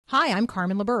Hi, I'm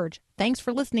Carmen LaBerge. Thanks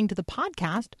for listening to the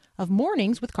podcast of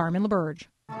Mornings with Carmen LaBerge.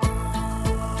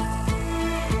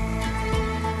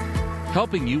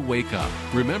 Helping you wake up,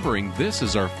 remembering this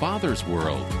is our Father's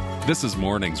world. This is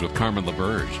Mornings with Carmen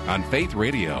LaBerge on Faith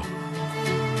Radio. If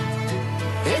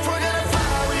we're gonna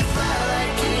fly, we fly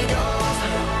like eagles.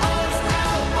 Arms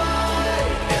out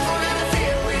wide. If we're gonna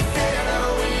fear, we fear no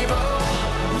evil.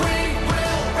 We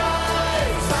will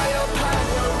rise. By your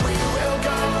power we will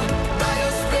go. By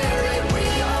your spirit we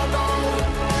are bold.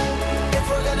 If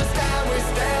we're gonna stand, we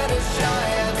stand as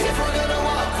giants. If we're gonna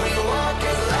walk, we walk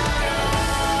as lions.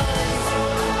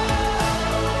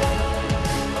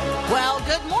 Well,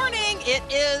 good morning. It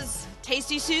is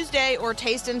Tasty Tuesday, or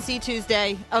Taste and See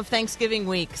Tuesday of Thanksgiving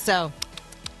week. So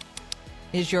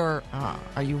is your,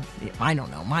 I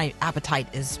don't know, my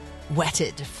appetite is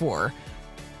whetted for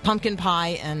pumpkin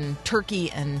pie and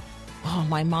turkey and,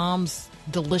 my mom's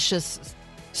delicious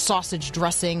sausage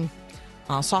dressing,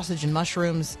 sausage and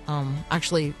mushrooms,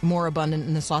 actually more abundant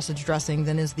in the sausage dressing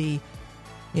than is the,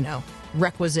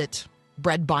 requisite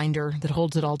bread binder that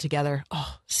holds it all together.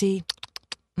 Oh, see?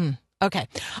 Okay.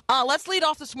 Let's lead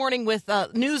off this morning with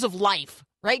news of life,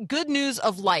 right? Good news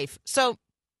of life. So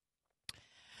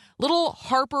little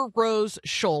Harper Rose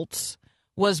Schultz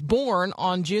was born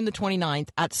on June the 29th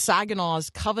at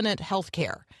Saginaw's Covenant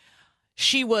Healthcare.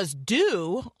 She was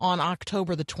due on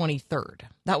October the 23rd.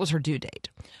 That was her due date.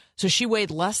 So she weighed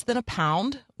less than a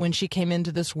pound when she came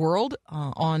into this world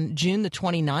on June the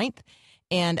 29th,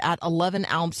 and at 11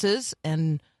 ounces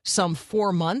and some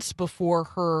 4 months before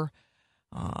her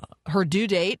due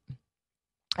date,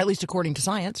 at least according to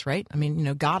science, right? I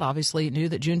mean, God obviously knew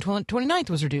that June 29th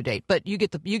was her due date, but you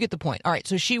get the point. All right,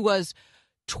 so she was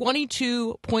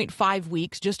 22.5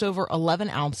 weeks, just over 11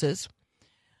 ounces,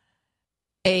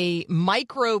 a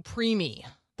micro-preemie,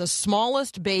 the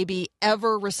smallest baby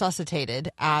ever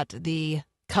resuscitated at the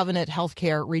Covenant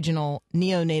Healthcare Regional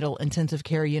Neonatal Intensive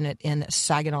Care Unit in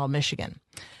Saginaw, Michigan.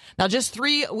 Now, just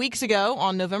 3 weeks ago,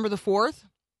 on November the 4th,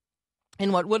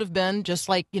 in what would have been just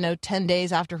 10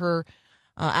 days after her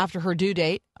due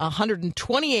date,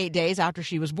 128 days after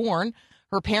she was born,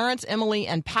 her parents, Emily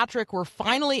and Patrick, were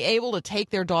finally able to take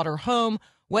their daughter home,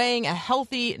 weighing a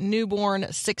healthy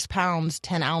newborn 6 pounds,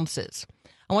 10 ounces.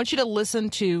 I want you to listen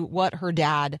to what her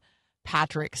dad,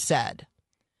 Patrick, said.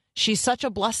 "She's such a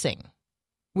blessing.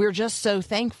 We're just so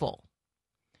thankful.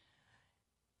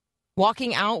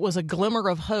 Walking out was a glimmer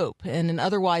of hope in an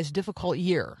otherwise difficult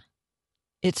year.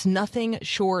 It's nothing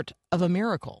short of a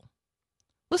miracle."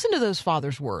 Listen to those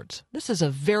father's words. This is a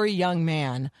very young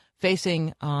man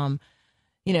facing, a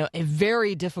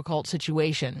very difficult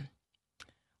situation.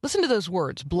 Listen to those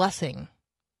words: blessing,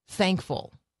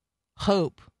 thankful,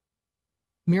 hope,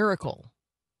 miracle.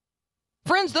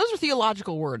 Friends, those are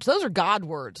theological words. Those are God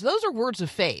words. Those are words of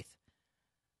faith.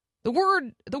 The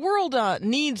world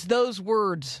needs those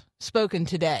words spoken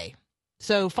today.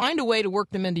 So find a way to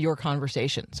work them into your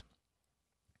conversations.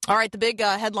 All right, the big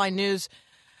headline news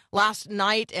last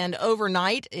night and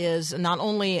overnight is not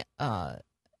only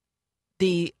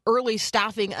the early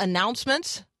staffing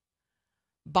announcements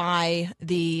by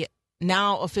the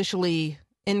now officially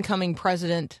incoming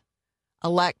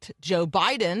president-elect Joe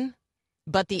Biden,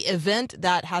 but the event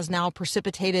that has now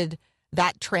precipitated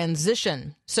that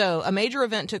transition. So a major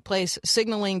event took place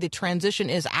signaling the transition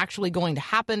is actually going to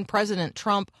happen. President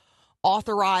Trump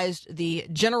authorized the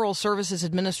General Services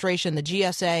Administration, the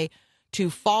GSA,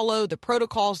 to follow the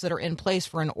protocols that are in place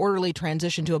for an orderly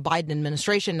transition to a Biden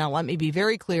administration. Now, let me be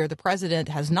very clear. The president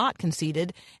has not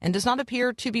conceded and does not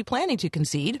appear to be planning to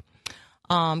concede.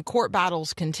 Court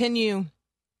battles continue,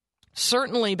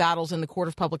 certainly battles in the court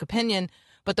of public opinion,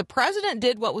 but the president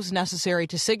did what was necessary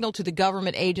to signal to the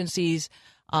government agencies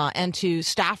and to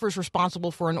staffers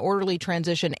responsible for an orderly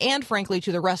transition, and frankly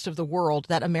to the rest of the world,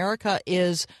 that America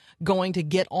is going to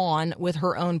get on with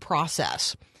her own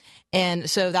process. And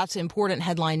so that's important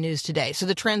headline news today. So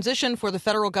the transition for the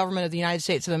federal government of the United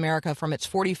States of America from its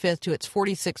 45th to its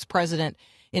 46th president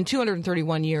in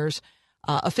 231 years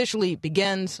officially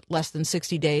begins less than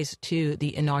 60 days to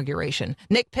the inauguration.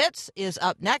 Nick Pitts is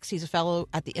up next. He's a fellow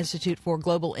at the Institute for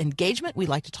Global Engagement. We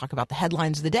like to talk about the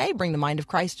headlines of the day, bring the mind of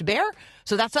Christ to bear.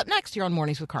 So that's up next here on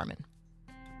Mornings with Carmen.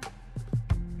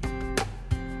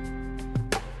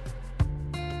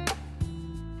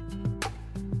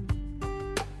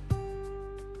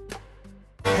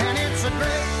 And it's a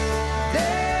great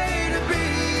day to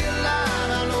be alive.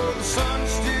 I know the sun's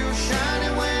still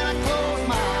shining when I close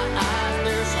my eyes.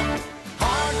 There's some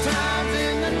hard times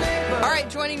in the neighborhood. All right,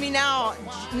 joining me now,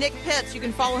 Nick Pitts. You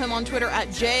can follow him on Twitter at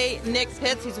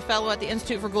 @JNickPitts. He's a fellow at the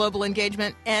Institute for Global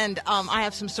Engagement, and I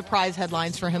have some surprise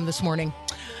headlines for him this morning.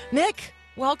 Nick,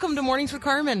 welcome to Mornings with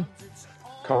Carmen.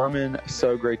 Carmen,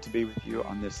 so great to be with you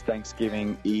on this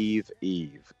Thanksgiving Eve.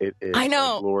 It is I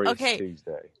know. a glorious Okay.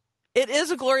 Tuesday. It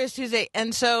is a glorious Tuesday.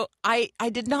 And so I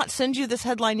did not send you this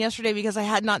headline yesterday because I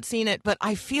had not seen it, but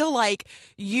I feel like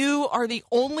you are the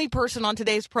only person on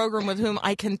today's program with whom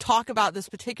I can talk about this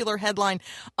particular headline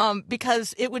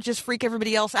because it would just freak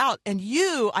everybody else out. And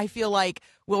you, I feel like,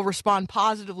 will respond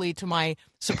positively to my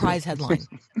surprise headline.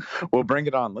 Well, bring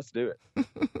it on. Let's do it.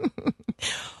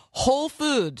 Whole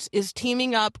Foods is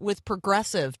teaming up with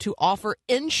Progressive to offer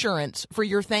insurance for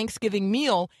your Thanksgiving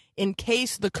meal in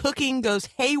case the cooking goes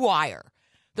haywire.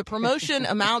 The promotion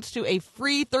amounts to a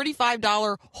free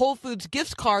 $35 Whole Foods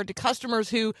gift card to customers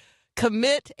who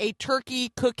commit a turkey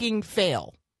cooking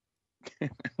fail.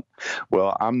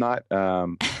 Well, I'm not.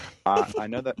 I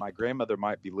know that my grandmother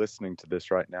might be listening to this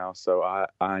right now, so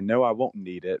I know I won't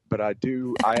need it. But I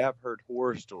have heard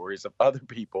horror stories of other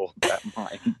people that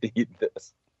might need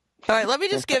this. All right, let me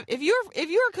just give, if you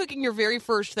are cooking your very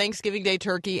first Thanksgiving Day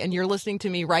turkey and you're listening to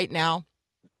me right now,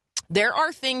 there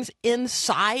are things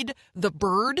inside the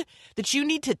bird that you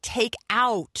need to take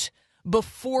out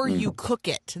before you cook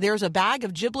it. There's a bag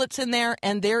of giblets in there,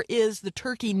 and there is the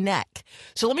turkey neck.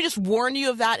 So let me just warn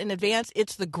you of that in advance.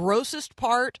 It's the grossest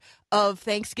part of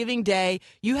Thanksgiving Day.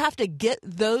 You have to get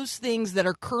those things that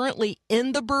are currently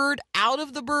in the bird out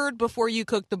of the bird before you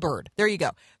cook the bird. There you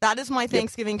go. That is my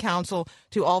Thanksgiving counsel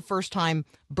to all first-time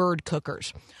bird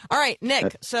cookers. All right,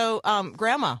 Nick, so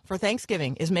Grandma for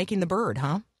Thanksgiving is making the bird,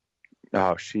 huh?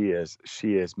 Oh, she is.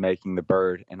 She is making the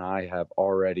bird, and I have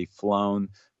already flown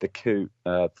the coop,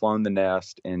 flown the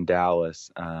nest in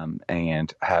Dallas,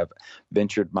 and have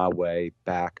ventured my way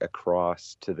back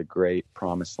across to the great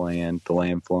promised land, the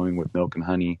land flowing with milk and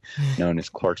honey, known as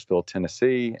Clarksville,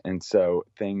 Tennessee. And so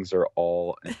things are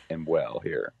all and well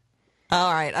here.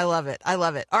 All right. I love it. I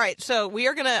love it. All right. So we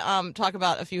are going to talk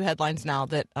about a few headlines now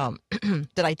that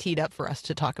that I teed up for us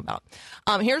to talk about.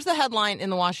 Here's the headline in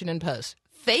the Washington Post.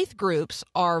 Faith groups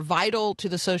are vital to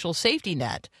the social safety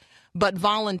net, but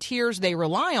volunteers they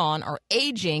rely on are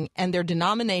aging and their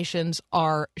denominations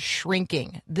are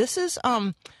shrinking. This is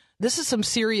some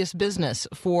serious business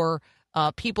for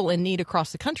people in need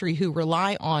across the country who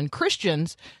rely on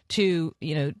Christians to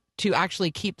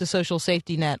actually keep the social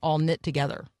safety net all knit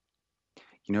together.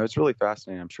 You know, it's really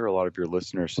fascinating. I'm sure a lot of your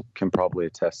listeners can probably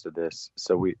attest to this.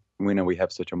 So we know we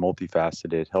have such a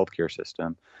multifaceted healthcare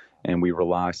system, and we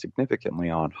rely significantly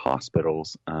on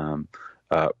hospitals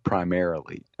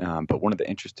primarily. But one of the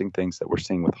interesting things that we're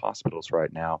seeing with hospitals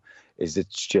right now is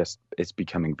it's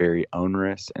becoming very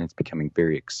onerous and it's becoming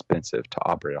very expensive to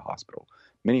operate a hospital.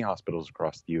 Many hospitals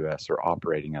across the U.S. are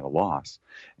operating at a loss.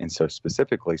 And so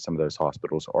specifically, some of those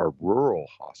hospitals are rural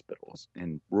hospitals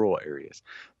in rural areas.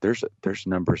 There's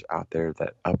numbers out there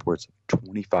that upwards of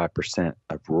 25%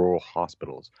 of rural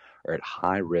hospitals are at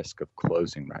high risk of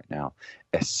closing right now,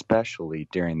 especially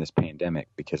during this pandemic,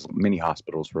 because many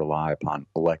hospitals rely upon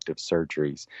elective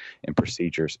surgeries and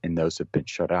procedures, and those have been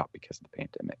shut out because of the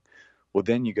pandemic. Well,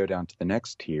 then you go down to the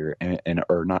next tier,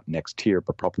 or not next tier,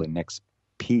 but probably next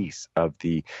piece of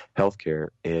the healthcare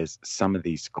is some of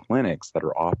these clinics that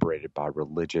are operated by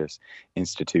religious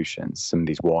institutions, some of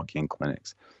these walk-in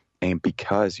clinics. And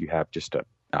because you have just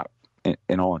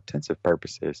in all intensive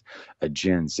purposes, a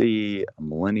Gen Z, a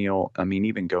millennial,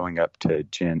 even going up to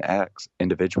Gen X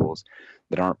individuals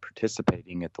that aren't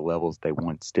participating at the levels they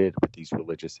once did with these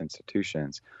religious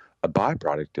institutions, a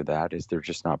byproduct of that is they're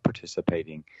just not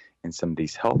participating in some of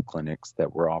these health clinics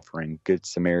that we're offering, Good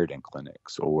Samaritan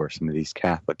clinics or some of these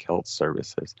Catholic health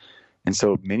services. And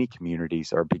so many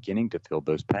communities are beginning to feel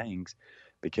those pangs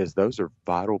because those are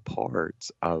vital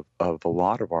parts of a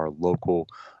lot of our local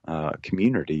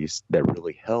communities that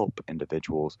really help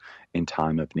individuals in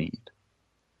time of need.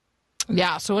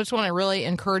 Yeah, so I just want to really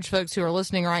encourage folks who are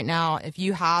listening right now, if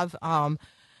you have,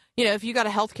 if you got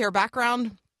a healthcare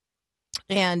background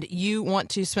and you want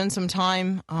to spend some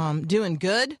time doing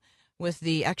good with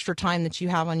the extra time that you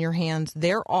have on your hands,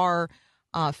 there are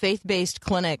faith-based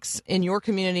clinics in your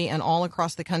community and all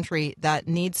across the country that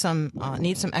need some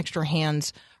extra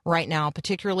hands right now,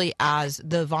 particularly as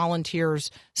the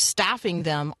volunteers staffing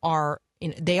them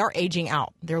they are aging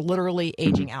out. They're literally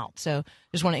aging out. So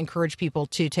just want to encourage people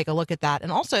to take a look at that.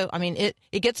 And also,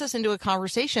 it gets us into a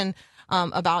conversation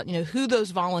about, who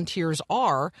those volunteers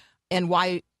are and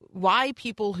why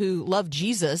people who love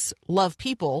Jesus love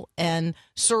people and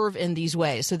serve in these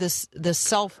ways. So this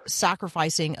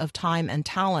self-sacrificing of time and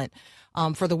talent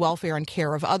for the welfare and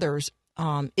care of others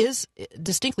is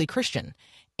distinctly Christian.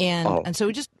 And so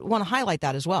we just want to highlight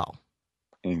that as well.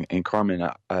 And Carmen,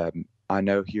 I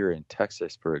know here in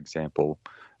Texas, for example,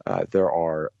 there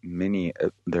are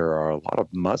a lot of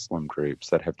Muslim groups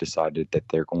that have decided that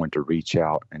they're going to reach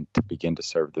out and to begin to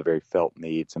serve the very felt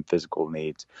needs and physical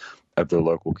needs of their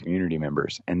local community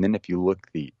members. And then if you look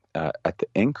at the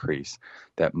increase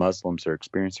that Muslims are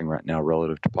experiencing right now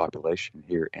relative to population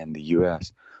here in the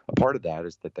U.S., a part of that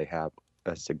is that they have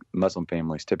Muslim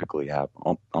families typically have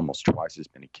almost twice as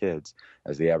many kids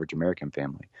as the average American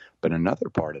family. But another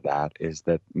part of that is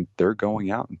that they're going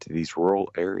out into these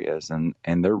rural areas and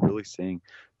they're really seeing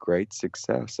great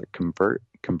success at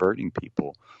converting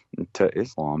people to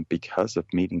Islam because of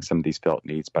meeting some of these felt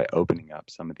needs by opening up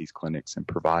some of these clinics and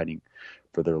providing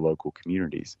for their local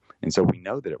communities. And so we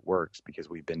know that it works because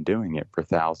we've been doing it for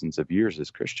thousands of years as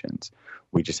Christians.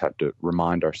 We just have to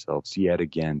remind ourselves yet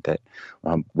again that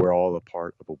we're all a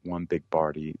part of a one big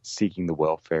body, seeking the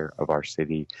welfare of our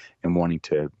city and wanting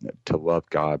to love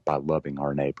God by loving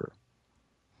our neighbor.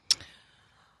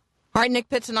 All right, Nick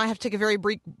Pitts and I have to take a very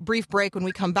brief break. When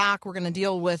we come back, we're going to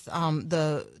deal with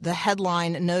the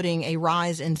headline noting a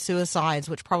rise in suicides,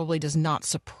 which probably does not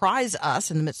surprise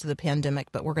us in the midst of the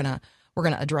pandemic, but we're going to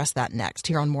address that next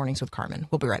here on Mornings with Carmen.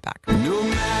 We'll be right back. No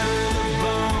matter the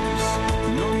bumps,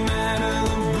 no matter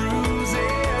the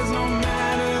bruises, no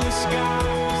matter the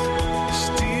scars,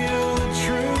 still the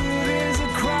truth is the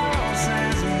cross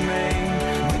has made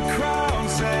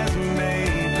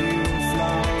you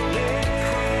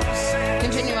flawless.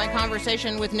 Continue my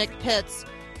conversation with Nick Pitts.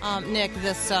 Nick,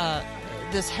 this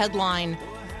headline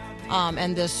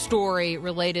and this story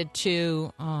related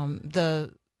to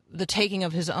the taking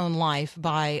of his own life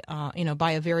by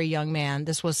a very young man.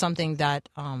 This was something that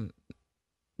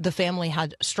the family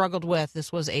had struggled with.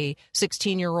 This was a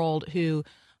 16-year-old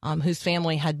whose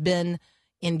family had been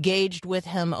engaged with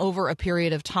him over a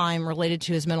period of time related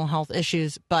to his mental health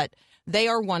issues. But they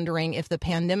are wondering, if the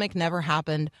pandemic never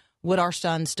happened, would our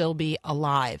son still be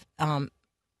alive?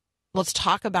 Let's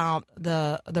talk about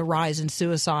the rise in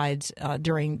suicides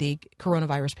during the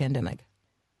coronavirus pandemic.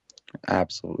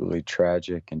 Absolutely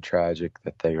tragic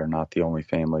that they are not the only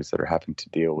families that are having to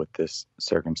deal with this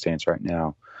circumstance right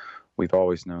now. We've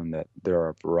always known that there are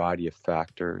a variety of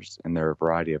factors and there are a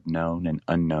variety of known and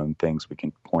unknown things we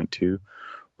can point to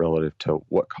relative to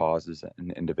what causes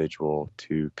an individual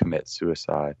to commit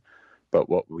suicide. But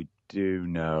what we do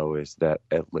know is that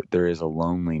there is a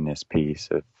loneliness piece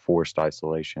of forced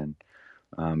isolation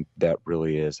that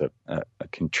really is a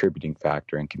contributing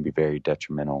factor and can be very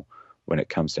detrimental when it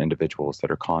comes to individuals that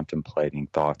are contemplating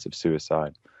thoughts of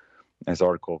suicide. This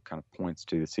article kind of points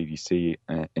to the CDC,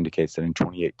 indicates that in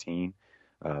 2018,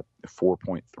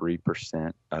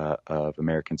 4.3% of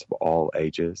Americans of all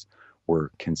ages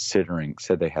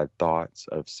said they had thoughts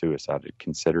of suicide, to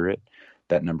consider it.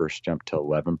 That number's jumped to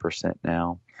 11%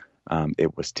 now.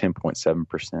 It was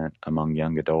 10.7% among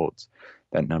young adults.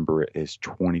 That number is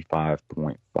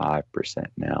 25.5%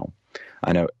 now.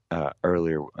 I know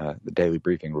earlier the Daily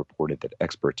Briefing reported that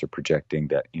experts are projecting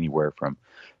that anywhere from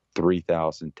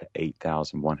 3,000 to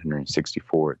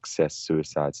 8,164 excess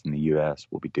suicides in the U.S.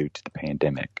 will be due to the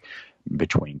pandemic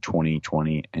between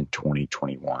 2020 and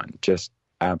 2021. Just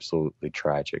absolutely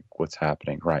tragic what's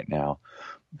happening right now.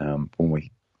 When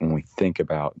we think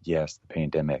about, yes, the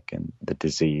pandemic and the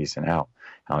disease and how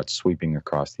it's sweeping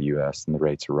across the U.S. and the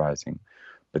rates are rising,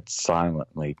 but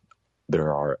silently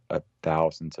there are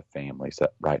thousands of families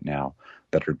that right now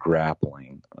that are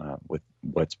grappling with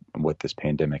what this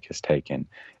pandemic has taken,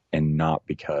 and not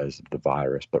because of the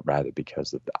virus, but rather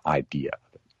because of the idea of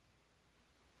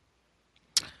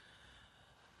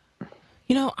it.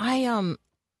 You know, I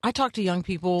talk to younger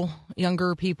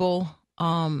people.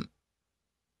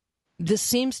 This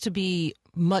seems to be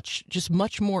much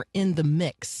more in the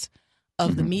mix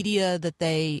of the media that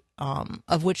they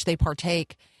of which they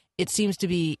partake. It seems to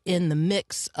be in the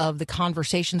mix of the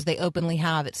conversations they openly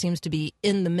have. It seems to be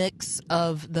in the mix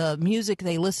of the music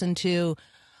they listen to.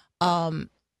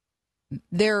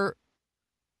 They're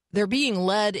being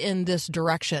led in this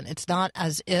direction. It's not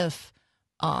as if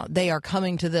they are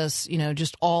coming to this,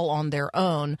 just all on their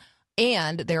own.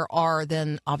 And there are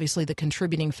then obviously the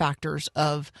contributing factors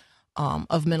of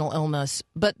mental illness,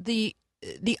 but the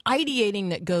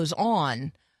ideating that goes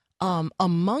on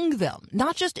among them,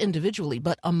 not just individually,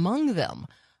 but among them,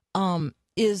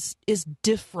 is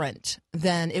different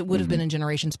than it would have been in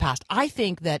generations past. I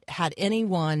think that had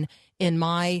anyone in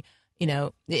my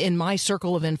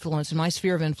circle of influence, in my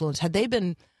sphere of influence, had they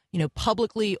been,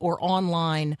 publicly or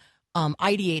online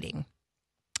ideating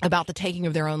about the taking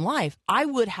of their own life, I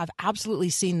would have absolutely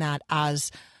seen that as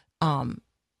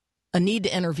a need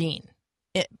to intervene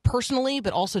personally,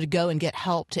 but also to go and get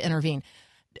help to intervene.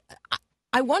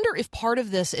 I wonder if part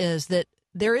of this is that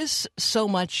there is so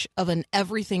much of an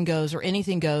everything goes or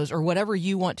anything goes or whatever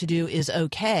you want to do is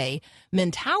okay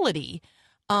mentality,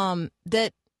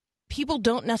 that people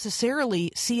don't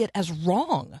necessarily see it as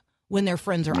wrong when their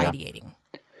friends are ideating.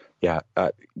 Yeah,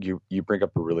 you bring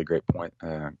up a really great point.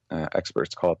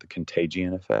 Experts call it the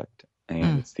contagion effect,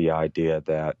 and it's the idea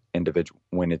that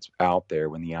when it's out there,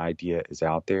 when the idea is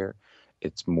out there,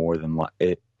 it's more than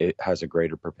it has a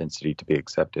greater propensity to be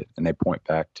accepted. And they point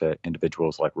back to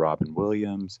individuals like Robin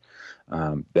Williams,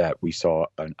 that we saw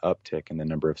an uptick in the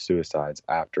number of suicides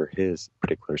after his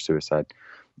particular suicide,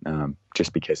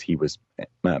 just because he was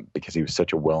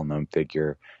such a well-known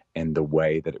figure. And the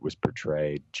way that it was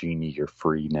portrayed, Jeannie, you're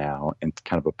free now, in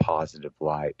kind of a positive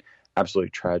light. Absolutely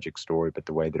tragic story, but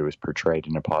the way that it was portrayed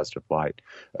in a positive light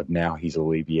of now he's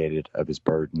alleviated of his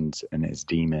burdens and his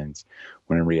demons,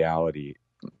 when in reality,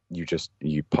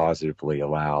 you positively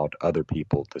allowed other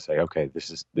people to say, okay,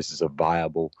 this is a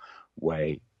viable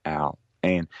way out.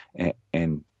 And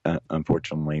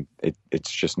unfortunately,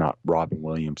 it's just not Robin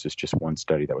Williams. It's just one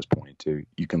study that was pointed to.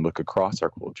 You can look across our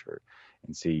culture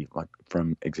and see, like,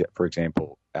 for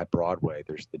example, at Broadway,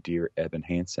 there's the Dear Evan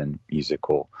Hansen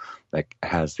musical that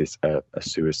has this a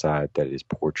suicide that is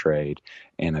portrayed,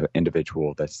 and an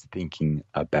individual that's thinking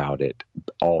about it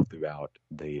all throughout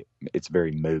it's a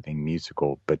very moving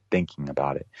musical, but thinking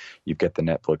about it. You've got the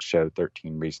Netflix show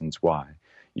 13 Reasons Why.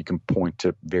 You can point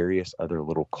to various other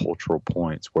little cultural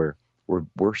points where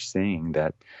we're seeing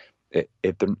that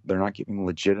if they're not giving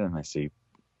legitimacy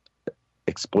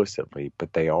explicitly,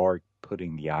 but they are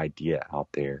putting the idea out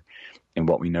there. And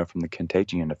what we know from the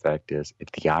contagion effect is if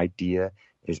the idea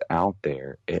is out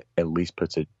there, it at least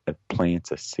it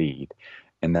plants a seed.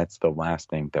 And that's the last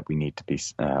thing that we need to be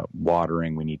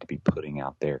watering, we need to be putting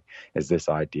out there, is this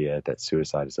idea that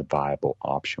suicide is a viable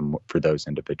option for those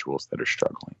individuals that are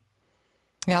struggling.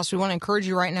 Yeah, so we want to encourage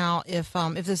you right now, if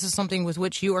this is something with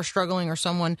which you are struggling or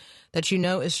someone that you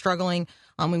know is struggling,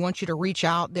 we want you to reach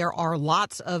out. There are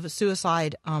lots of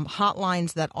suicide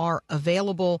hotlines that are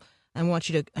available, and want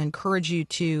you to encourage you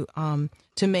to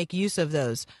make use of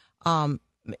those.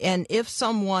 And if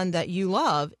someone that you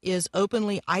love is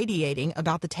openly ideating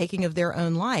about the taking of their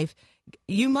own life,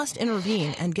 you must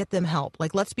intervene and get them help.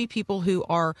 Like, let's be people who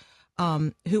are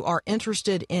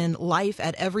interested in life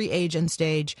at every age and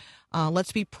stage.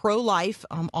 Let's be pro-life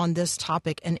on this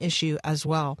topic and issue as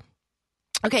well.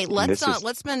 Okay, let's go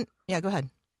ahead.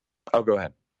 Oh, go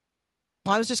ahead.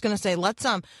 Well, I was just going to say, let's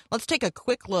take a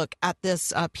quick look at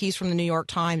this piece from the New York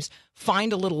Times.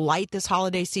 Find a little light this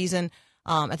holiday season.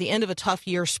 At the end of a tough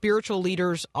year, spiritual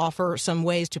leaders offer some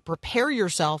ways to prepare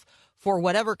yourself for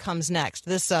whatever comes next.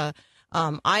 This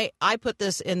I put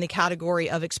this in the category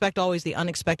of expect always the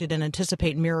unexpected and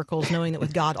anticipate miracles, knowing that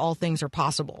with God all things are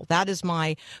possible. That is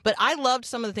but I loved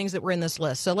some of the things that were in this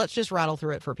list. So let's just rattle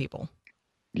through it for people.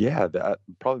 Yeah,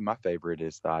 probably my favorite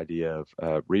is the idea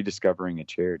of rediscovering a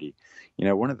charity. You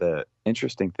know, one of the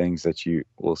interesting things that you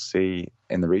will see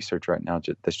in the research right now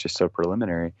that's just so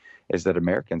preliminary is that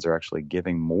Americans are actually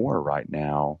giving more right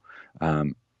now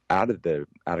out of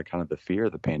kind of the fear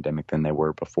of the pandemic than they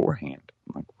were beforehand.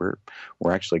 Like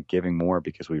we're actually giving more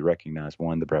because we recognize,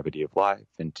 one, the brevity of life,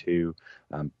 and two,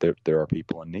 there are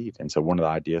people in need. And so one of the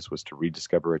ideas was to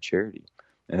rediscover a charity.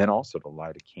 And then also to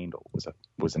light a candle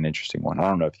was an interesting one. I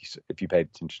don't know if you paid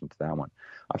attention to that one.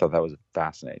 I thought that was a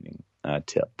fascinating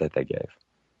tip that they gave.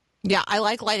 Yeah, I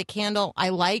like light a candle. I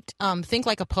liked think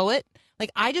like a poet.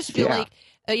 Like, I just feel like,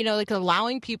 like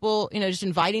allowing people, just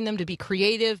inviting them to be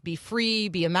creative, be free,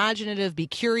 be imaginative, be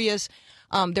curious.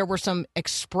 There were some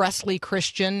expressly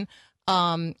Christian,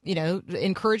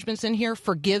 encouragements in here.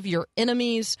 Forgive your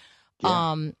enemies.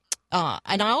 Yeah.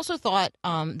 And I also thought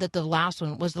that the last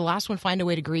one, find a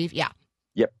way to grieve. Yeah.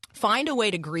 Yep. Find a way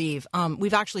to grieve.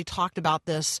 We've actually talked about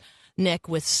this, Nick,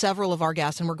 with several of our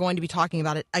guests, and we're going to be talking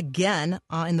about it again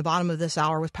in the bottom of this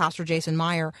hour with Pastor Jason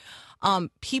Meyer.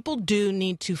 People do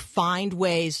need to find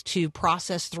ways to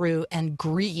process through and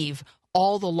grieve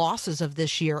all the losses of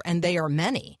this year, and they are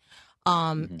many.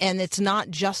 And it's not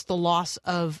just the loss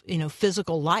of,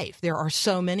 physical life. There are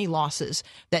so many losses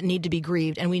that need to be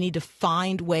grieved, and we need to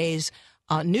find ways,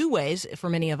 new ways for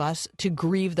many of us to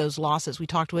grieve those losses. We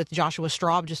talked with Joshua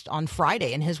Straub just on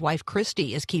Friday, and his wife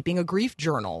Christy is keeping a grief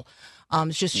journal.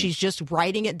 She's just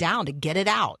writing it down to get it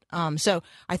out. So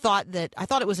I thought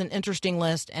it was an interesting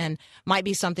list and might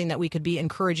be something that we could be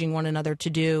encouraging one another to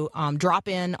do. Drop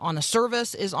in on a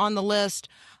service is on the list.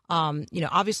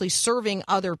 Obviously serving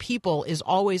other people is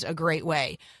always a great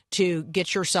way to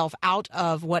get yourself out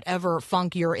of whatever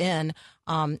funk you're in,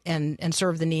 and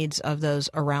serve the needs of those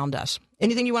around us.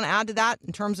 Anything you want to add to that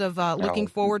in terms of looking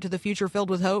forward to the future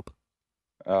filled with hope?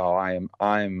 Oh, I'm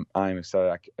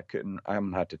excited. I'm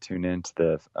gonna have to tune into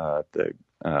the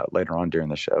later on during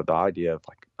the show. The idea of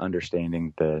like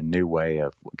understanding the new way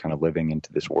of kind of living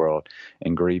into this world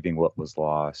and grieving what was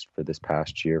lost for this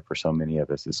past year for so many of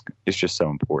us is just so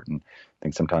important. I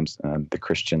think sometimes the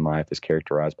Christian life is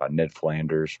characterized by Ned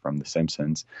Flanders from The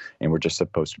Simpsons, and we're just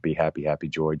supposed to be happy, happy,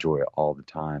 joy, joy all the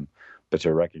time. But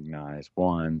to recognize,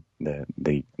 one, the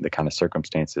kind of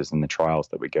circumstances and the trials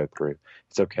that we go through.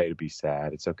 It's okay to be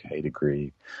sad. It's okay to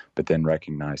grieve. But then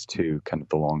recognize, too, kind of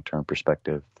the long-term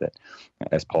perspective that,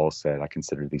 as Paul said, I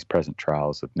consider these present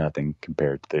trials of nothing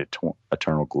compared to the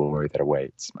eternal glory that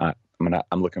awaits. I'm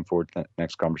looking forward to that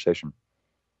next conversation.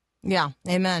 Yeah,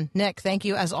 amen. Nick, thank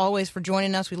you as always for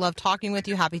joining us. We love talking with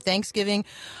you. Happy Thanksgiving.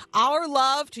 Our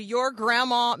love to your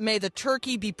grandma. May the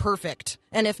turkey be perfect.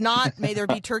 And if not, may there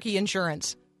be turkey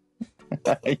insurance.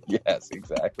 Yes,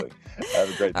 exactly.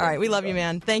 Have a great day. All right, we love you,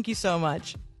 man. Thank you so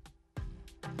much.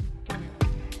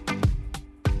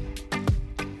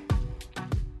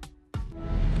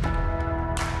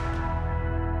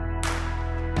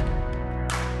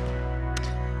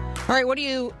 All right, what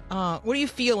are you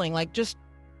feeling? Like, just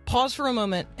pause for a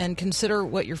moment and consider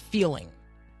what you're feeling.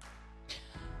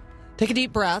 Take a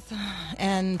deep breath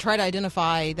and try to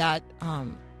identify that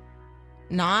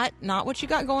not what you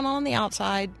got going on the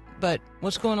outside, but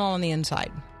what's going on the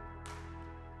inside.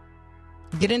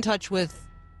 Get in touch with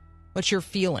what you're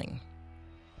feeling.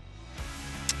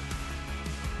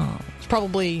 It's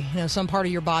probably some part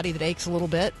of your body that aches a little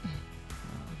bit.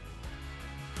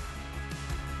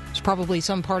 It's probably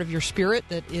some part of your spirit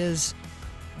that is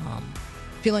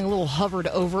feeling a little hovered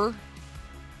over.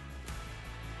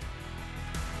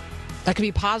 That could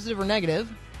be positive or negative.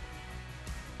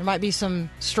 There might be some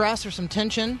stress or some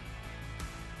tension.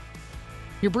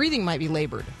 Your breathing might be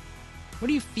labored. What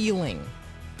are you feeling?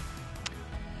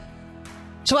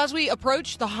 So as we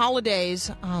approach the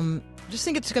holidays, just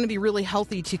think it's going to be really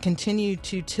healthy to continue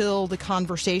to till the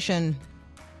conversation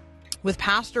with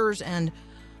pastors and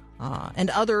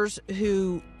others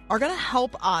who are going to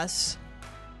help us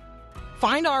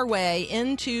find our way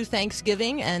into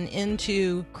Thanksgiving and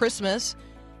into Christmas,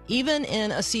 even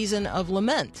in a season of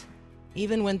lament,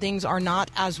 even when things are not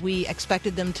as we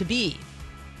expected them to be,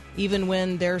 even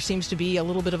when there seems to be a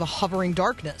little bit of a hovering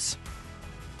darkness.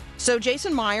 So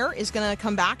Jason Meyer is going to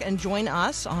come back and join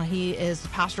us. He is the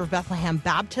pastor of Bethlehem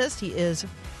Baptist. He is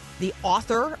the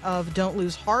author of Don't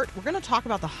Lose Heart. We're going to talk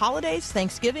about the holidays,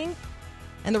 Thanksgiving,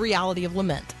 and the reality of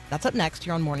lament. That's up next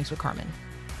here on Mornings with Carmen.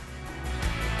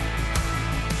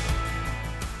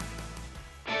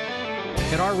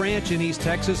 At our ranch in East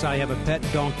Texas, I have a pet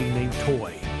donkey named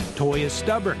Toy. Toy is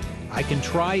stubborn. I can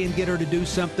try and get her to do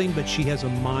something, but she has a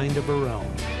mind of her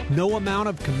own. No amount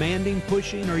of commanding,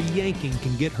 pushing, or yanking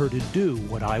can get her to do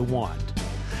what I want.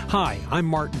 Hi, I'm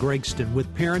Mark Gregston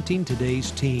with Parenting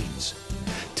Today's Teens.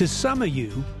 To some of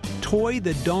you, Toy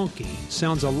the donkey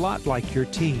sounds a lot like your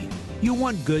teen. You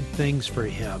want good things for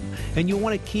him, and you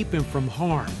want to keep him from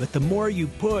harm, but the more you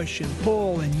push and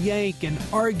pull and yank and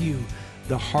argue,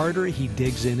 the harder he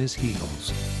digs in his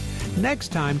heels. Next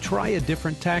time, try a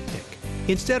different tactic.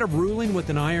 Instead of ruling with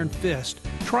an iron fist,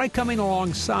 try coming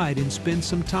alongside and spend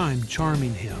some time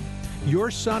charming him.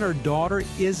 Your son or daughter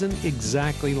isn't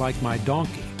exactly like my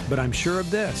donkey, but I'm sure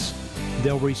of this: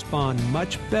 they'll respond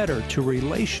much better to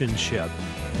relationship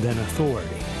than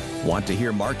authority. Want to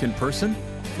hear Mark in person?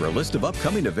 For a list of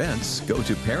upcoming events, go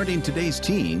to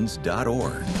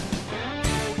parentingtodaysteens.org.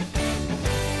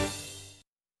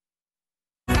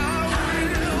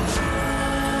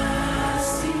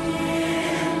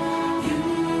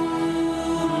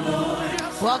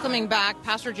 Welcoming back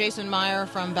Pastor Jason Meyer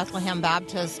from Bethlehem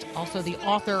Baptist, also the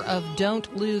author of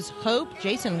Don't Lose Hope.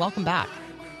 Jason, welcome back.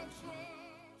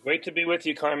 Great to be with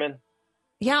you, Carmen.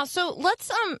 Yeah, so let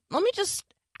me just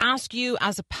ask you,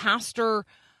 as a pastor,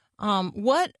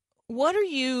 what are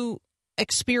you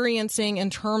experiencing in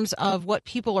terms of what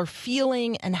people are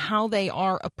feeling and how they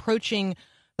are approaching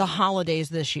the holidays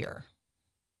this year?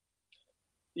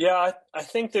 Yeah, I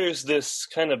think there's this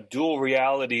kind of dual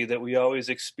reality that we always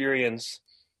experience.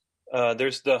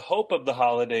 There's the hope of the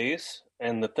holidays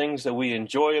and the things that we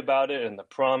enjoy about it and the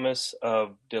promise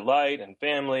of delight and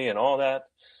family and all that.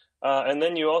 And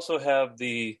then you also have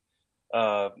the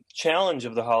challenge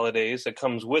of the holidays that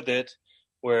comes with it,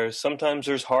 where sometimes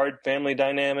there's hard family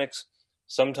dynamics.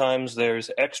 Sometimes there's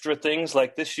extra things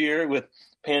like this year with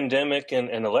pandemic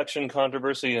and election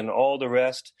controversy and all the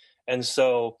rest. And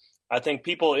so I think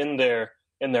people in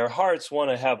their hearts want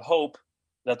to have hope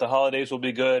that the holidays will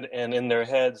be good, and in their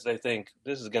heads they think,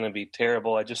 this is going to be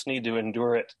terrible. I just need to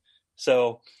endure it.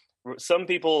 So some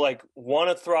people like want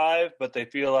to thrive, but they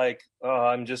feel like, oh,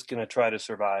 I'm just going to try to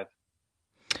survive.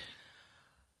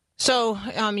 So,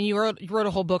 you wrote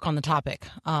a whole book on the topic.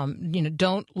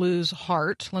 Don't lose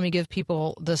heart. Let me give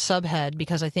people the subhead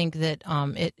because I think that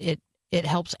it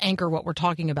helps anchor what we're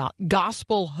talking about.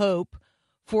 Gospel hope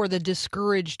for the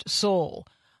discouraged soul.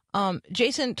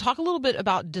 Jason, talk a little bit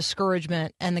about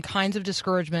discouragement and the kinds of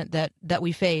discouragement that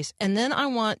we face, and then I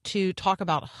want to talk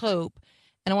about hope,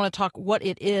 and I want to talk what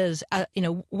it is.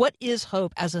 What is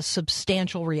hope as a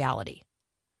substantial reality?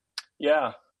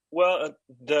 Yeah. Well,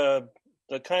 the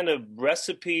kind of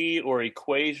recipe or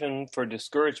equation for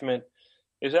discouragement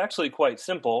is actually quite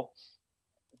simple.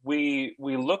 We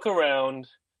look around,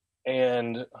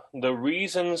 and the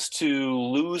reasons to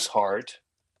lose heart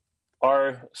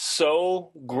are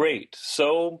so great,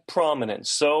 so prominent,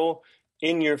 so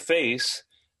in your face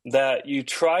that you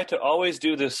try to always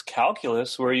do this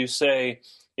calculus where you say,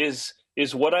 is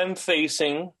what I'm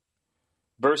facing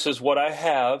versus what I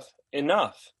have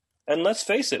enough? And let's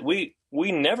face it, we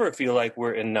never feel like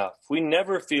we're enough. We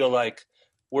never feel like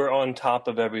we're on top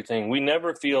of everything. We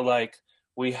never feel like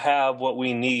we have what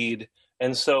we need.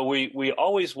 And so we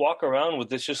always walk around with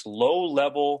this just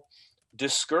low-level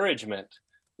discouragement.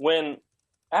 When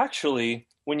actually,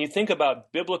 when you think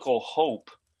about biblical hope,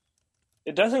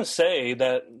 it doesn't say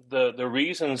that the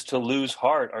reasons to lose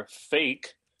heart are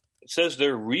fake. It says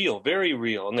they're real, very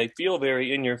real, and they feel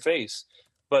very in your face.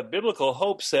 But biblical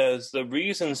hope says the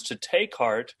reasons to take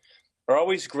heart are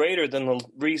always greater than the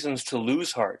reasons to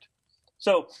lose heart.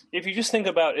 So if you just think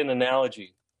about an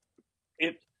analogy,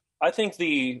 I think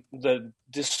the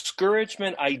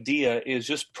discouragement idea is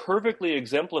just perfectly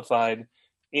exemplified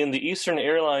in the Eastern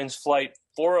Airlines flight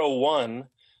 401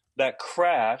 that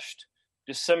crashed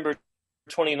December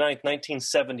 29th,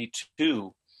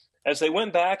 1972. As they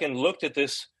went back and looked at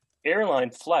this airline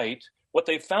flight, what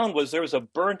they found was there was a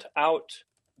burnt out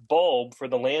bulb for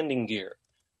the landing gear.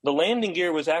 The landing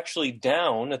gear was actually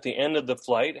down at the end of the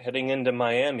flight heading into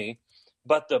Miami,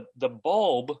 but the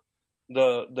bulb,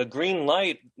 the green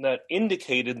light that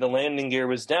indicated the landing gear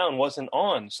was down wasn't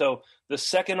on. So the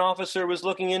second officer was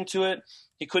looking into it.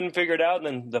 He couldn't figure it out. And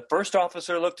then the first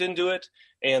officer looked into it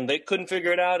and they couldn't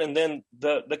figure it out. And then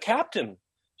the captain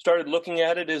started looking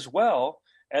at it as well.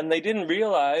 And they didn't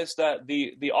realize that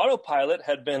the autopilot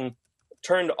had been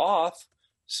turned off.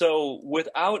 So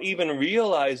without even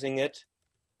realizing it,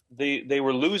 they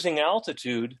were losing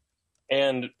altitude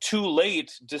and too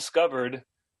late discovered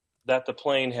that the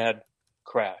plane had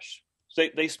crashed. So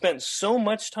they spent so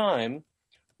much time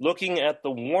looking at the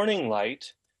warning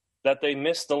light that they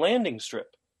missed the landing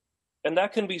strip. And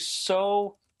that can be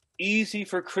so easy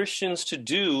for Christians to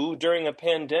do during a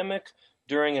pandemic,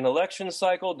 during an election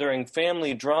cycle, during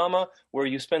family drama, where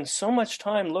you spend so much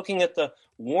time looking at the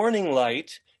warning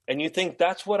light and you think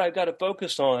that's what I've got to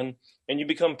focus on, and you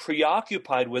become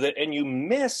preoccupied with it and you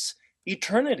miss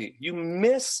eternity. You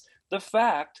miss the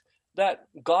fact that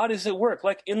God is at work.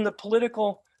 Like in the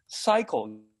political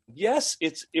cycle, yes,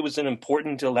 it was an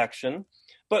important election,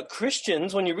 but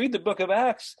Christians, when you read the book of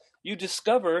Acts, you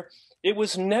discover it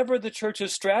was never the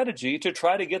church's strategy to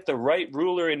try to get the right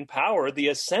ruler in power. The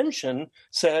ascension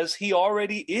says he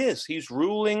already is. He's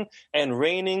ruling and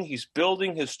reigning. He's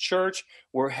building his church.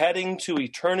 We're heading to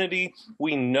eternity.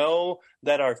 We know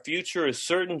that our future is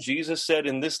certain. Jesus said,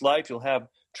 in this life you'll have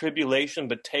tribulation,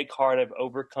 but take heart, I've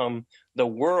overcome the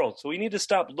world. So we need to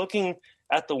stop looking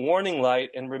at the warning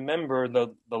light and remember the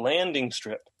landing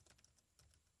strip.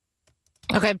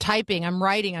 Okay, I'm typing, I'm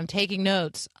writing, I'm taking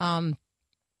notes.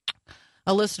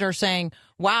 A listener saying,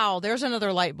 "Wow, there's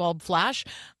another light bulb flash."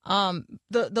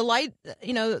 The light,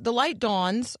 the light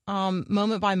dawns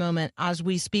moment by moment as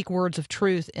we speak words of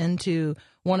truth into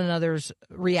one another's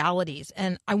realities,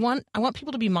 and I want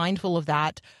people to be mindful of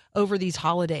that over these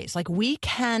holidays. Like, we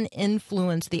can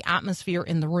influence the atmosphere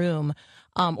in the room,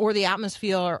 or the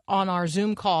atmosphere on our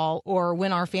Zoom call, or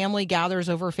when our family gathers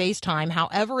over FaceTime.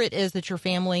 However it is that your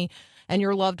family and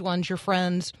your loved ones, your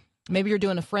friends. Maybe you're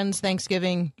doing a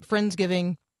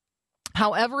Friendsgiving,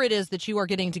 however it is that you are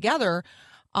getting together,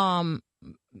 even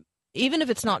if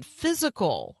it's not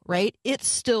physical, right, it's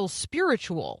still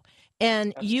spiritual.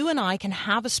 And you and I can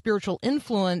have a spiritual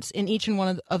influence in each and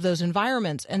one of those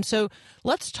environments. And so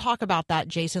let's talk about that,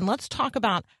 Jason. Let's talk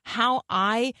about how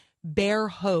I bear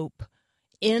hope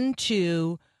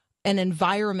into an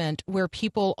environment where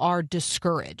people are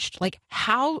discouraged. Like,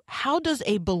 how does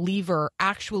a believer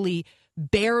actually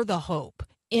bear the hope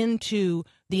into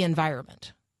the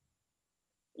environment?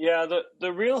 Yeah,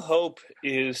 the real hope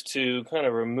is to kind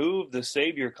of remove the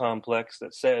savior complex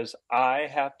that says I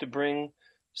have to bring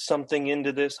something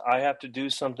into this. I have to do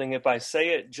something. If I say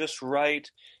it just right,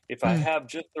 if I have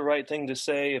just the right thing to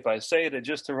say, if I say it at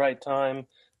just the right time,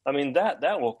 I mean,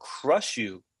 that will crush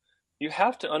you. You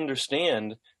have to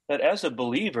understand that as a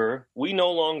believer, we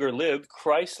no longer live.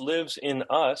 Christ lives in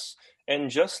us. And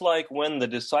just like when the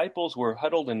disciples were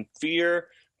huddled in fear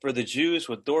for the Jews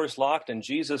with doors locked, and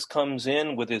Jesus comes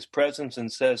in with his presence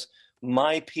and says,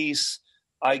 "My peace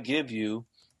I give you."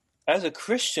 As a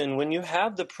Christian, when you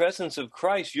have the presence of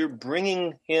Christ, you're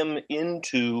bringing him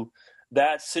into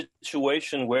that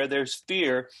situation where there's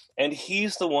fear, and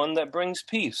he's the one that brings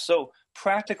peace. So,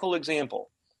 practical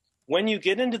example. When you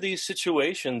get into these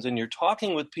situations and you're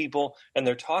talking with people and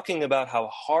they're talking about how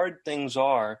hard things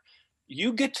are,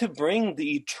 you get to bring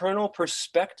the eternal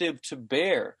perspective to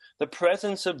bear, the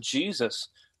presence of Jesus.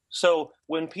 So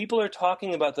when people are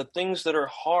talking about the things that are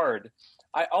hard,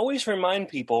 I always remind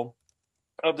people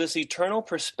of this eternal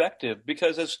perspective,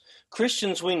 because as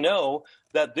Christians, we know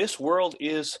that this world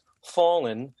is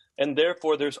fallen and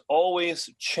therefore there's always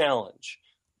challenge.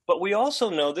 But we also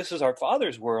know this is our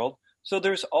Father's world, so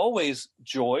there's always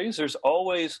joys, there's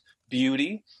always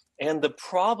beauty. And the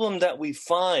problem that we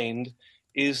find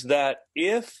is that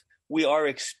if we are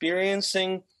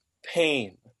experiencing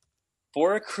pain,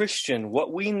 for a Christian,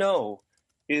 what we know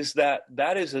is that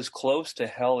that is as close to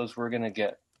hell as we're going to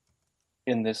get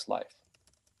in this life.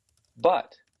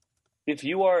 But if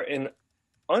you are an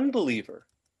unbeliever,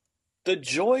 the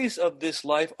joys of this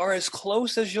life are as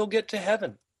close as you'll get to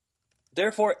heaven.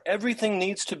 Therefore, everything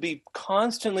needs to be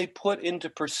constantly put into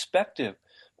perspective.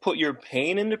 Put your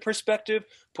pain into perspective,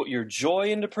 put your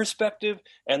joy into perspective,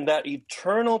 and that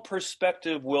eternal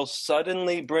perspective will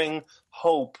suddenly bring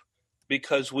hope,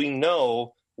 because we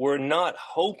know we're not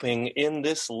hoping in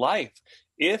this life.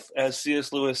 If, as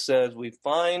C.S. Lewis says, we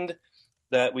find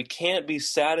that we can't be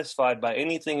satisfied by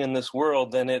anything in this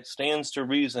world, then it stands to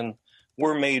reason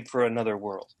we're made for another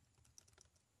world.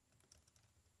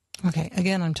 Okay,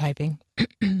 again, I'm typing.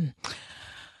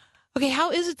 Okay,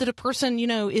 how is it that a person,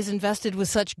 is invested with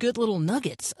such good little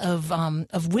nuggets of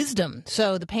wisdom?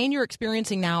 So the pain you're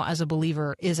experiencing now as a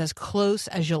believer is as close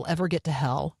as you'll ever get to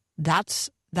hell. That's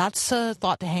a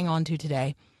thought to hang on to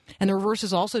today. And the reverse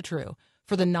is also true.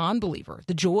 For the non-believer,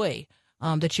 the joy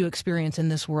that you experience in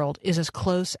this world is as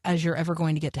close as you're ever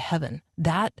going to get to heaven.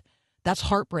 That's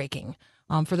heartbreaking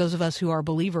for those of us who are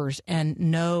believers and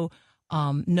know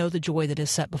the joy that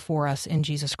is set before us in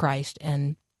Jesus Christ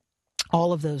and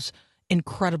all of those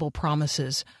incredible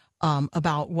promises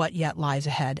about what yet lies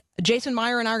ahead. Jason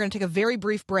Meyer and I are going to take a very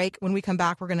brief break. When we come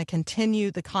back, we're going to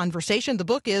continue the conversation. The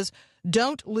book is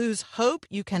Don't Lose Hope.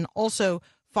 You can also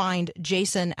find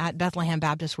Jason at Bethlehem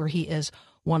Baptist, where he is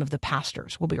one of the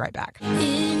pastors. We'll be right back.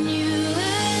 In you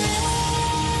I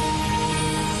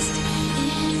rest,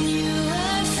 in you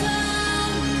I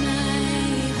found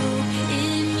my hope,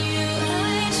 in you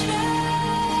I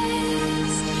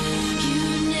trust,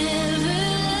 you never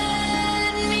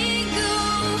let me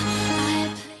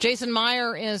go. Jason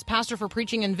Meyer is pastor for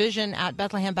preaching and vision at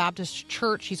Bethlehem Baptist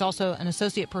Church. He's also an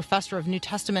associate professor of New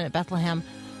Testament at Bethlehem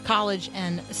College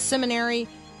and Seminary.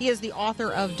 He is the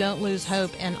author of Don't Lose Hope,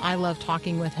 and I love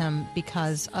talking with him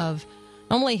because of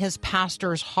not only his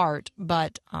pastor's heart,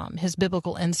 but his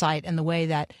biblical insight and the way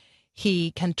that he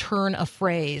can turn a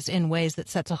phrase in ways that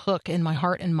sets a hook in my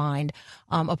heart and mind,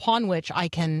 upon which I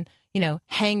can,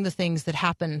 hang the things that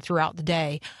happen throughout the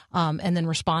day and then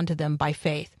respond to them by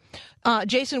faith.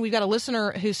 Jason, we've got a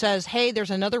listener who says, hey,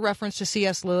 there's another reference to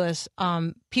C.S. Lewis.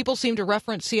 People seem to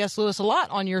reference C.S. Lewis a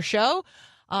lot on your show.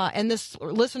 And this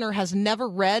listener has never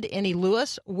read any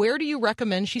Lewis. Where do you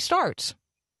recommend she starts?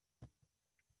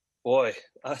 Boy,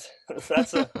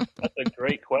 that's a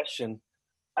great question.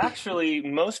 Actually,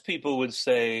 most people would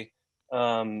say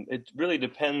it really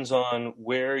depends on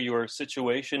where your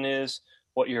situation is,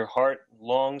 what your heart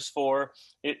longs for.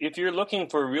 If you're looking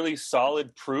for really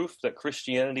solid proof that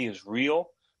Christianity is real,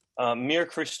 Mere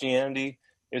Christianity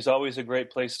is always a great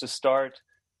place to start.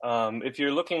 If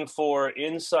you're looking for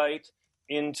insight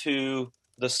into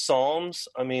the Psalms,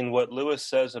 I mean, what Lewis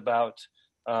says about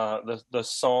the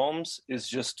Psalms is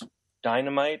just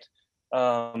dynamite.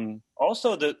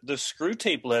 Also, the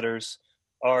Screwtape Letters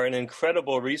are an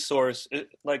incredible resource.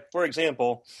 Like, for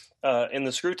example, in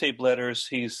the Screwtape Letters,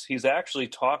 he's actually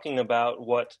talking about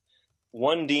what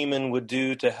one demon would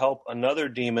do to help another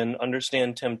demon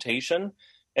understand temptation,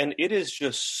 and it is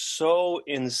just so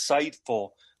insightful.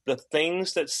 The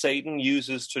things that Satan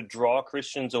uses to draw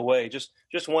Christians away. Just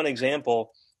one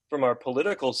example from our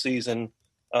political season,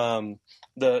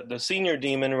 the senior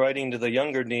demon writing to the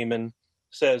younger demon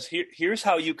says, here's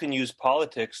how you can use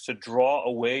politics to draw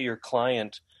away your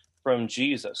client from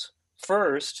Jesus.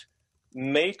 first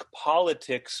make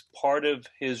politics part of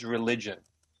his religion,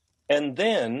 and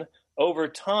then over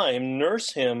time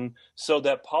nurse him so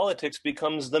that politics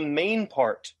becomes the main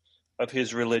part of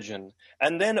his religion.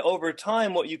 And then over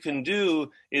time, what you can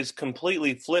do is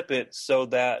completely flip it so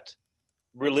that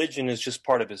religion is just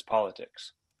part of his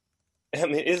politics. I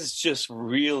mean, it's just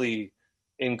really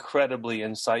incredibly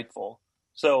insightful.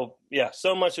 So, yeah,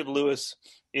 so much of Lewis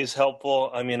is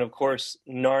helpful. I mean, of course,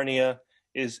 Narnia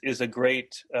is a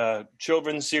great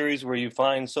children's series where you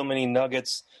find so many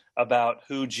nuggets about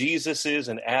who Jesus is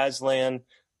and Aslan.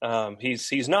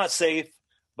 He's not safe,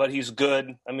 but he's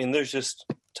good. I mean, there's just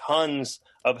tons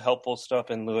of helpful stuff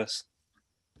in Lewis.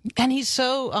 And he's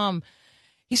so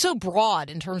broad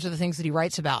in terms of the things that he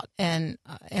writes about. And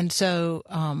so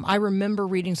I remember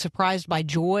reading Surprised by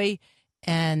Joy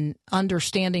and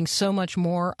understanding so much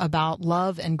more about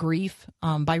love and grief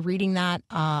by reading that.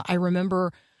 I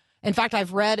remember, in fact,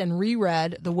 I've read and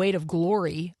reread The Weight of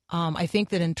Glory. I think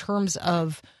that in terms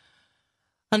of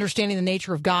understanding the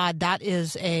nature of God,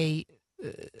 that's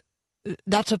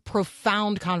a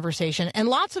profound conversation. And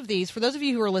lots of these, for those of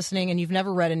you who are listening and you've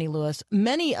never read any Lewis,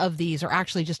 many of these are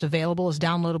actually just available as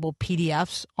downloadable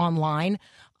PDFs online.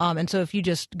 And so if you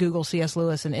just Google C.S.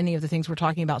 Lewis and any of the things we're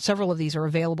talking about, several of these are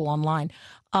available online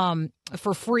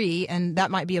for free. And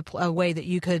that might be a way that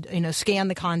you could, scan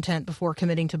the content before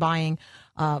committing to buying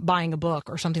a book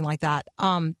or something like that.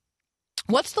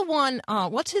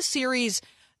 What's his series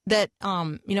that,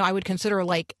 I would consider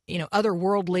like,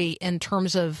 otherworldly in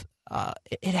terms of,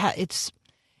 it's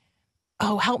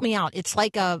help me out. It's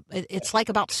like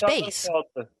about space.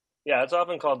 It's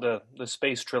often called the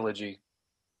Space Trilogy.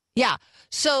 Yeah.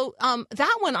 So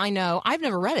that one I know, I've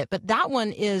never read it, but that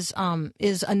one is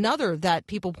another that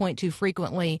people point to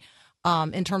frequently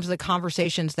in terms of the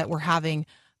conversations that we're having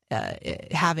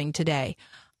today.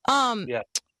 Yeah.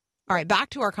 All right, back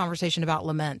to our conversation about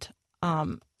lament.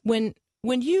 When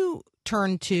you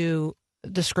turn to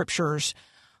the scriptures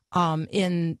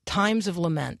in times of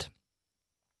lament,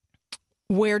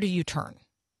 where do you turn?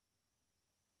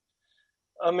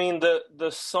 I mean,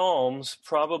 the Psalms,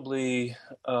 probably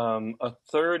a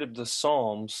third of the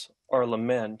Psalms are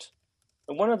lament.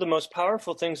 And one of the most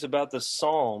powerful things about the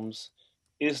Psalms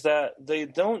is that they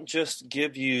don't just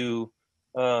give you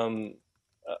a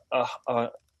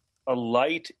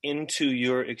light into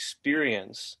your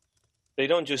experience. They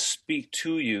don't just speak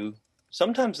to you.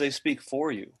 Sometimes they speak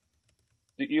for you.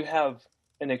 You have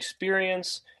an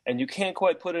experience and you can't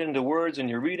quite put it into words, and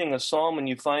you're reading a psalm and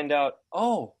you find out,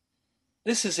 oh,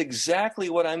 this is exactly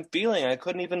what I'm feeling. I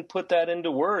couldn't even put that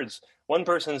into words. One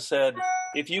person said,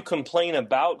 if you complain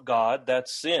about God,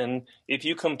 that's sin. If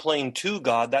you complain to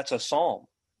God, that's a psalm.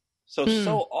 So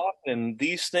often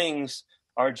these things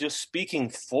are just speaking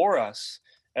for us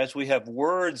as we have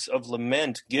words of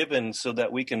lament given so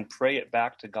that we can pray it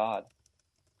back to God.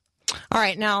 All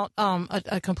right. Now,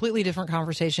 a completely different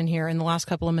conversation here in the last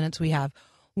couple of minutes we have.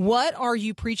 What are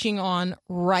you preaching on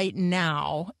right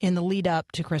now in the lead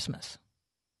up to Christmas?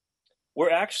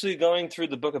 We're actually going through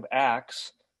the book of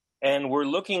Acts, and we're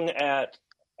looking at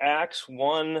Acts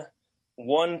 1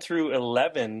 through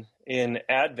 11 in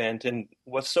Advent. And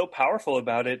what's so powerful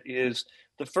about it is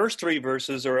the first three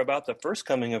verses are about the first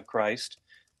coming of Christ.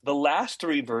 The last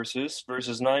three verses,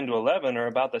 verses 9 to 11, are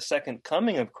about the second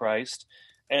coming of Christ.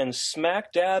 And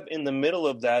smack dab in the middle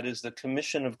of that is the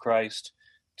commission of Christ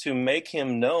to make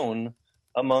him known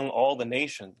among all the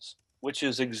nations, which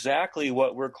is exactly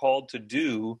what we're called to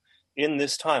do in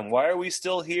this time. Why are we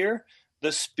still here?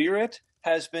 The Spirit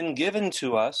has been given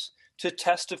to us to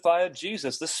testify of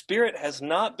Jesus. The Spirit has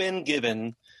not been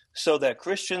given so that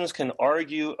Christians can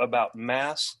argue about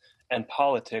mass and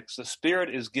politics. The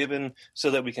Spirit is given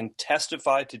so that we can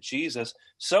testify to Jesus,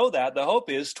 so that the hope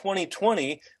is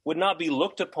 2020 would not be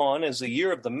looked upon as the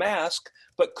year of the mask,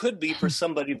 but could be for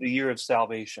somebody the year of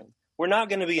salvation. We're not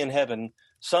going to be in heaven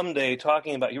someday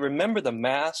talking about, you remember the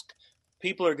mask?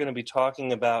 People are going to be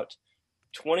talking about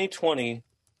 2020.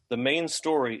 The main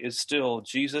story is still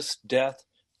Jesus' death,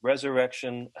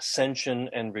 resurrection, ascension,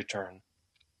 and return.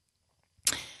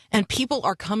 And people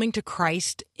are coming to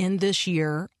Christ in this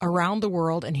year around the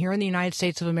world and here in the United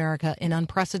States of America in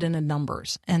unprecedented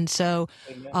numbers. And so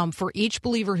for each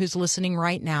believer who's listening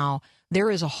right now, there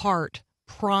is a heart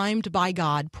primed by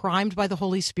God, primed by the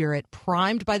Holy Spirit,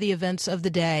 primed by the events of the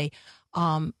day,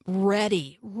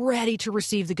 ready to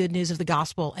receive the good news of the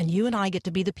gospel. And you and I get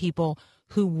to be the people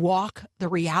who walk the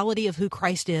reality of who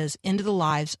Christ is into the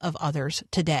lives of others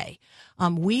today.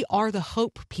 We are the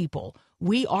hope people.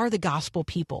 We are the gospel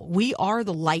people. We are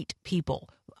the light people.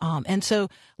 And so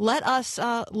let us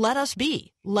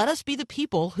be the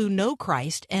people who know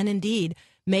Christ and indeed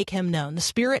make him known. The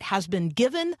Spirit has been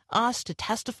given us to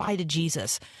testify to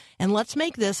Jesus. And let's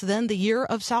make this then the year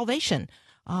of salvation.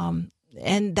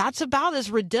 And that's about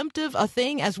as redemptive a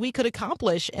thing as we could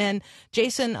accomplish. And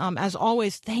Jason, as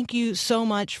always, thank you so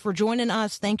much for joining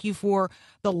us. Thank you for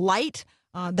the light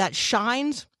that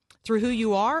shines through who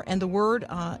you are and the word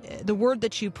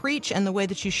that you preach and the way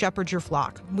that you shepherd your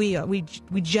flock. We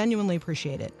genuinely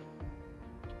appreciate it.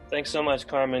 Thanks so much,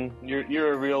 Carmen.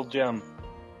 You're a real gem.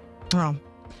 Oh,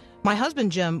 my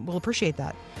husband, Jim, will appreciate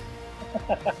that.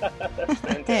 That's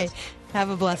fantastic. Hey, have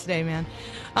a blessed day, man.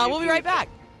 We'll be right back.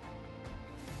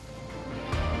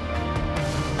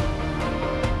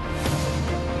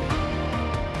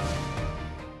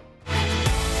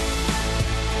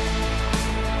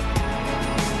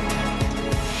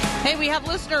 Hey, we have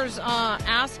listeners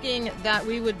asking that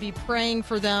we would be praying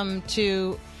for them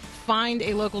to find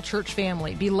a local church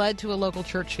family, be led to a local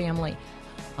church family.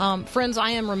 Friends,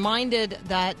 I am reminded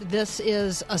that this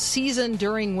is a season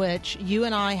during which you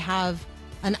and I have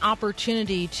an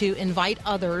opportunity to invite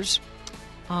others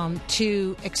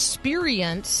to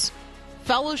experience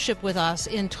fellowship with us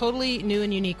in totally new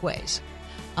and unique ways.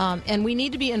 And we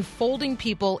need to be enfolding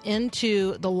people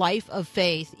into the life of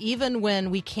faith, even when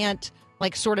we can't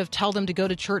sort of tell them to go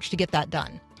to church to get that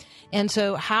done. And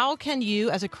so how can you,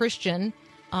 as a Christian,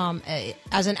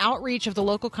 as an outreach of the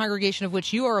local congregation of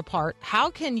which you are a part,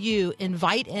 how can you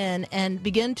invite in and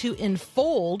begin to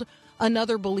enfold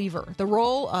another believer? The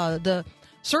role,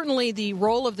 certainly the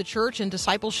role of the church in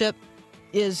discipleship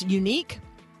is unique.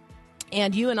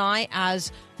 And you and I,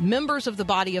 as members of the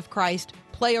body of Christ,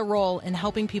 play a role in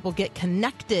helping people get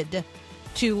connected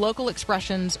to local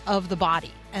expressions of the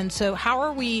body. And so how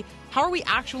are we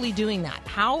actually doing that?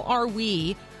 How are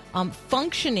we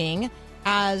functioning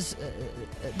as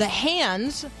the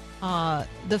hands,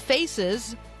 the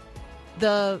faces,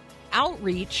 the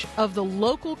outreach of the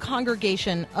local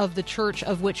congregation of the church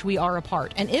of which we are a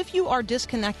part? And if you are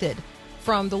disconnected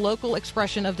from the local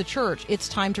expression of the church, it's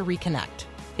time to reconnect.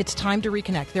 It's time to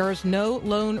reconnect. There is no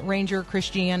Lone Ranger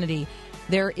Christianity.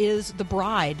 There is the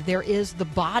bride. There is the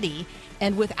body.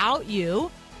 And without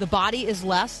you, the body is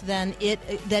less than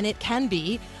it can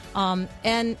be.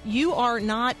 And you are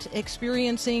not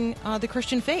experiencing the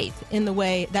Christian faith in the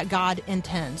way that God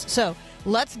intends. So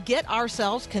let's get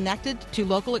ourselves connected to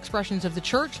local expressions of the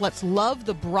church. Let's love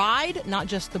the bride, not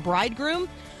just the bridegroom.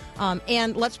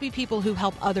 And let's be people who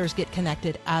help others get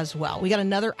connected as well. We got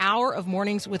another hour of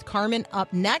Mornings with Carmen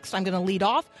up next. I'm going to lead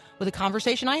off with a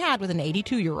conversation I had with an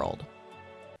 82-year-old.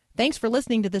 Thanks for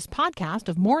listening to this podcast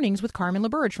of Mornings with Carmen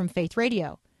LaBerge from Faith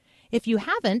Radio. If you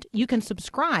haven't, you can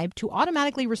subscribe to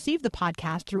automatically receive the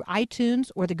podcast through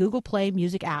iTunes or the Google Play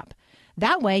Music app.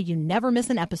 That way, you never miss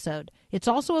an episode. It's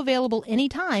also available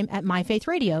anytime at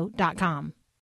myfaithradio.com.